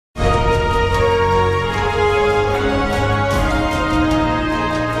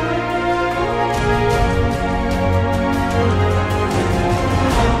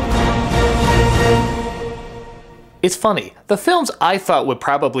It's funny, the films I thought would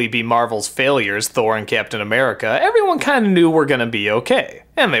probably be Marvel's failures, Thor and Captain America, everyone kinda knew were gonna be okay.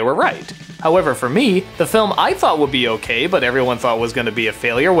 And they were right. However, for me, the film I thought would be okay, but everyone thought was gonna be a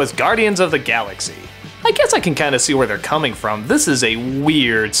failure, was Guardians of the Galaxy. I guess I can kinda see where they're coming from. This is a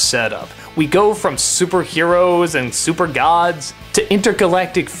weird setup. We go from superheroes and super gods to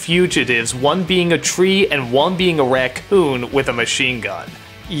intergalactic fugitives, one being a tree and one being a raccoon with a machine gun.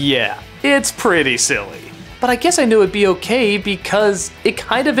 Yeah, it's pretty silly. But I guess I knew it'd be okay because it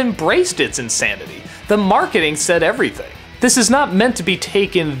kind of embraced its insanity. The marketing said everything. This is not meant to be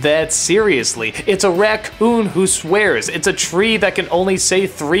taken that seriously. It's a raccoon who swears. It's a tree that can only say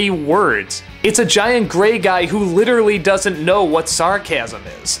 3 words. It's a giant gray guy who literally doesn't know what sarcasm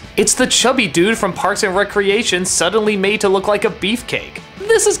is. It's the chubby dude from Parks and Recreation suddenly made to look like a beefcake.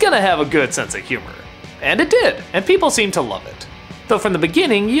 This is gonna have a good sense of humor. And it did, and people seem to love it. Though from the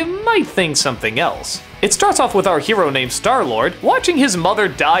beginning, you might think something else. It starts off with our hero named Star-Lord watching his mother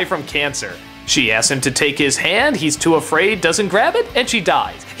die from cancer. She asks him to take his hand, he's too afraid, doesn't grab it, and she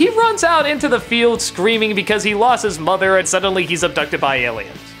dies. He runs out into the field screaming because he lost his mother and suddenly he's abducted by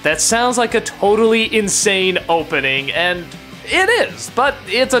aliens. That sounds like a totally insane opening, and it is, but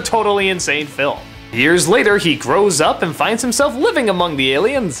it's a totally insane film. Years later, he grows up and finds himself living among the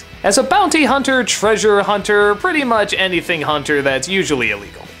aliens as a bounty hunter, treasure hunter, pretty much anything hunter that's usually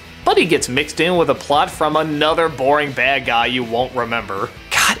illegal. But he gets mixed in with a plot from another boring bad guy you won't remember.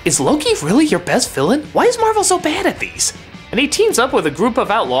 God, is Loki really your best villain? Why is Marvel so bad at these? And he teams up with a group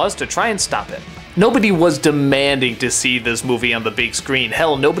of outlaws to try and stop it. Nobody was demanding to see this movie on the big screen.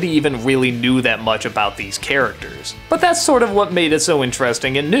 Hell, nobody even really knew that much about these characters. But that's sort of what made it so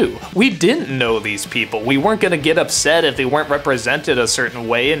interesting and new. We didn't know these people. We weren't gonna get upset if they weren't represented a certain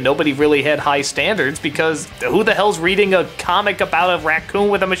way, and nobody really had high standards because who the hell's reading a comic about a raccoon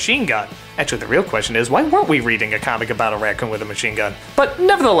with a machine gun? Actually, the real question is, why weren't we reading a comic about a raccoon with a machine gun? But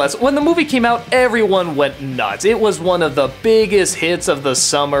nevertheless, when the movie came out, everyone went nuts. It was one of the biggest hits of the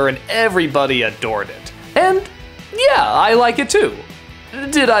summer and everybody adored it. And yeah, I like it too.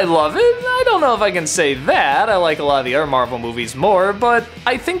 Did I love it? I don't know if I can say that. I like a lot of the other Marvel movies more, but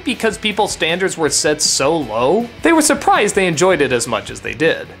I think because people's standards were set so low, they were surprised they enjoyed it as much as they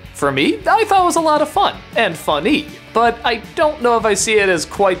did. For me, I thought it was a lot of fun, and funny, but I don't know if I see it as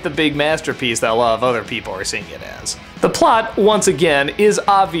quite the big masterpiece that a lot of other people are seeing it as. The plot, once again, is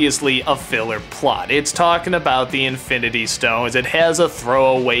obviously a filler plot. It's talking about the Infinity Stones, it has a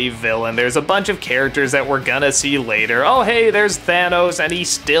throwaway villain, there's a bunch of characters that we're gonna see later. Oh hey, there's Thanos and he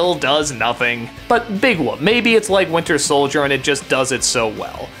still does nothing. But big whoop, maybe it's like Winter Soldier and it just does it so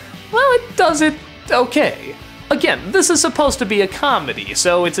well. Well, it does it okay. Again, this is supposed to be a comedy,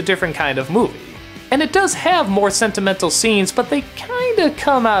 so it's a different kind of movie. And it does have more sentimental scenes, but they kinda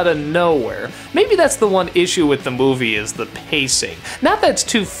come out of nowhere. Maybe that's the one issue with the movie is the pacing. Not that it's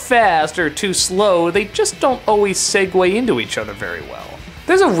too fast or too slow, they just don't always segue into each other very well.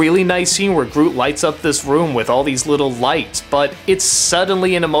 There's a really nice scene where Groot lights up this room with all these little lights, but it's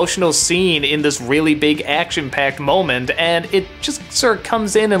suddenly an emotional scene in this really big action-packed moment, and it just sort of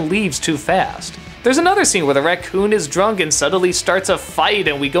comes in and leaves too fast. There's another scene where the raccoon is drunk and suddenly starts a fight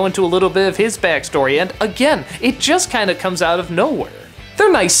and we go into a little bit of his backstory, and again, it just kinda comes out of nowhere.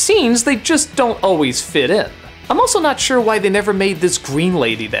 They're nice scenes, they just don't always fit in. I'm also not sure why they never made this green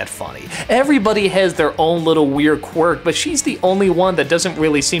lady that funny. Everybody has their own little weird quirk, but she's the only one that doesn't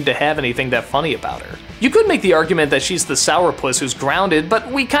really seem to have anything that funny about her. You could make the argument that she's the sourpuss who's grounded, but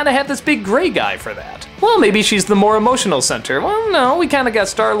we kinda have this big gray guy for that. Well, maybe she's the more emotional center. Well, no, we kinda got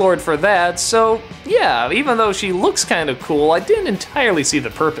Star-Lord for that, so yeah, even though she looks kinda cool, I didn't entirely see the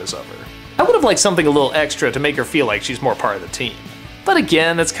purpose of her. I would've liked something a little extra to make her feel like she's more part of the team. But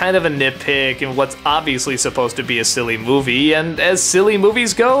again, that's kind of a nitpick in what's obviously supposed to be a silly movie, and as silly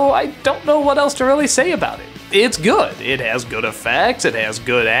movies go, I don't know what else to really say about it. It's good. It has good effects, it has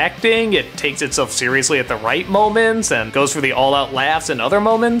good acting, it takes itself seriously at the right moments, and goes for the all-out laughs in other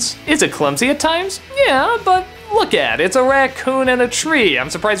moments. Is it clumsy at times? Yeah, but look at it, it's a raccoon and a tree. I'm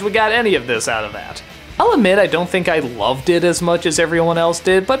surprised we got any of this out of that. I'll admit I don't think I loved it as much as everyone else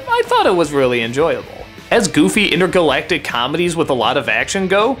did, but I thought it was really enjoyable. As goofy intergalactic comedies with a lot of action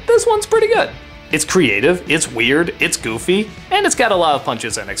go, this one's pretty good. It's creative, it's weird, it's goofy, and it's got a lot of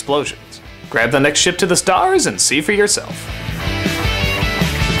punches and explosions. Grab the next ship to the stars and see for yourself.